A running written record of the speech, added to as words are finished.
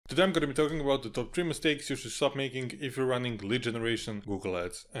Today I'm going to be talking about the top 3 mistakes you should stop making if you're running lead generation Google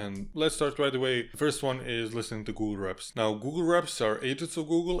Ads. And let's start right away. The first one is listening to Google Reps. Now, Google Reps are agents of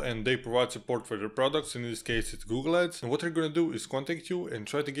Google and they provide support for their products. In this case, it's Google Ads. And what they're going to do is contact you and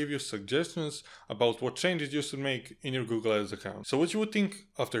try to give you suggestions about what changes you should make in your Google Ads account. So what you would think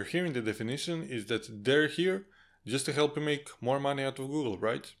after hearing the definition is that they're here just to help you make more money out of Google,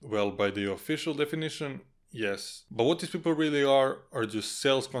 right? Well, by the official definition, yes. But what these people really are just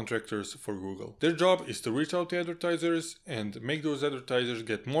sales contractors for Google. Their job is to reach out to advertisers and make those advertisers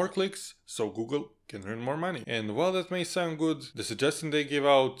get more clicks so Google can earn more money. And while that may sound good, the suggestion they give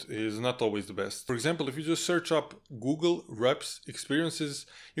out is not always the best. For example, if you just search up Google Reps experiences,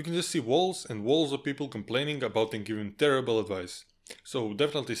 you can just see walls and walls of people complaining about them giving terrible advice. So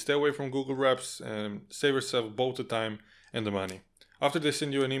definitely stay away from Google Reps and save yourself both the time and the money. After they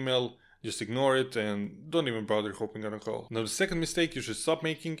send you an email, just ignore it and don't even bother hopping on a call. Now, the second mistake you should stop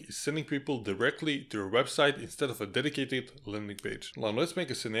making is sending people directly to your website instead of a dedicated landing page. Now, let's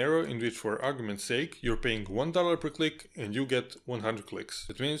make a scenario in which, for argument's sake, you're paying $1 per click and you get 100 clicks.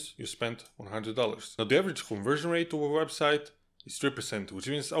 That means you spent $100. Now, the average conversion rate of a website is 3%, which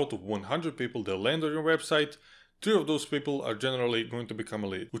means out of 100 people that land on your website, 3 of those people are generally going to become a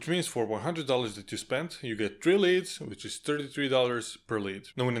lead, which means for $100 that you spent, you get 3 leads, which is $33 per lead.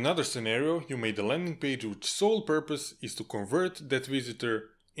 Now, in another scenario, you made a landing page which sole purpose is to convert that visitor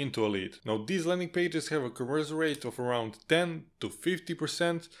into a lead. Now, these landing pages have a conversion rate of around 10 to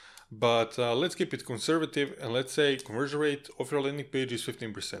 50%, but let's keep it conservative and let's say conversion rate of your landing page is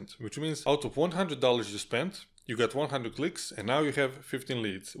 15%, which means out of $100 you spent, you got 100 clicks and now you have 15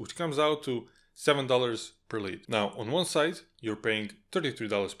 leads, which comes out to $7 per lead. Now, on one side, you're paying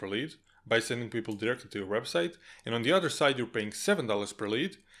 $33 per lead by sending people directly to your website, and on the other side, you're paying $7 per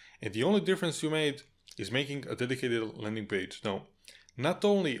lead, and the only difference you made is making a dedicated landing page. Now, not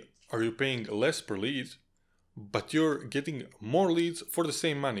only are you paying less per lead, but you're getting more leads for the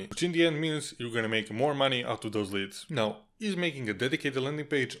same money, which in the end means you're going to make more money out of those leads. Now, is making a dedicated landing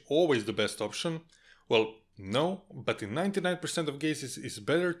page always the best option? Well, no, but in 99% of cases it's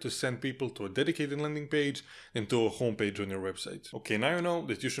better to send people to a dedicated landing page than to a homepage on your website. Okay, now you know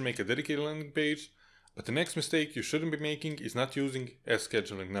that you should make a dedicated landing page, but the next mistake you shouldn't be making is not using ad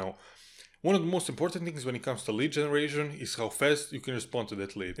scheduling. Now, one of the most important things when it comes to lead generation is how fast you can respond to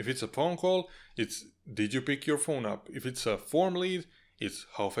that lead. If it's a phone call, it's did you pick your phone up? If it's a form lead, it's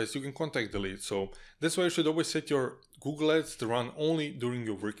how fast you can contact the lead. So that's why you should always set your Google Ads to run only during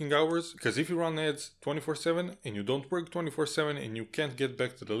your working hours, because if you run ads 24/7 and you don't work 24/7 and you can't get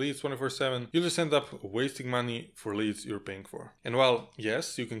back to the leads 24/7, you'll just end up wasting money for leads you're paying for. And while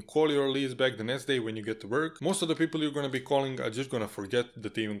yes, you can call your leads back the next day when you get to work, most of the people you're going to be calling are just going to forget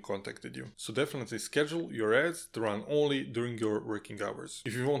that they even contacted you. So definitely schedule your ads to run only during your working hours.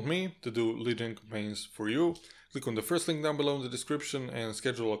 If you want me to do lead gen campaigns for you, click on the first link down below in the description and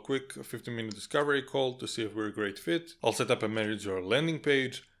schedule a quick 15-minute discovery call to see if we're a great fit. I'll set up and manage your landing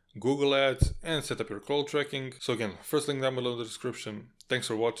page, Google Ads, and set up your call tracking. So again, first link down below in the description. Thanks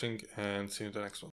for watching and see you in the next one.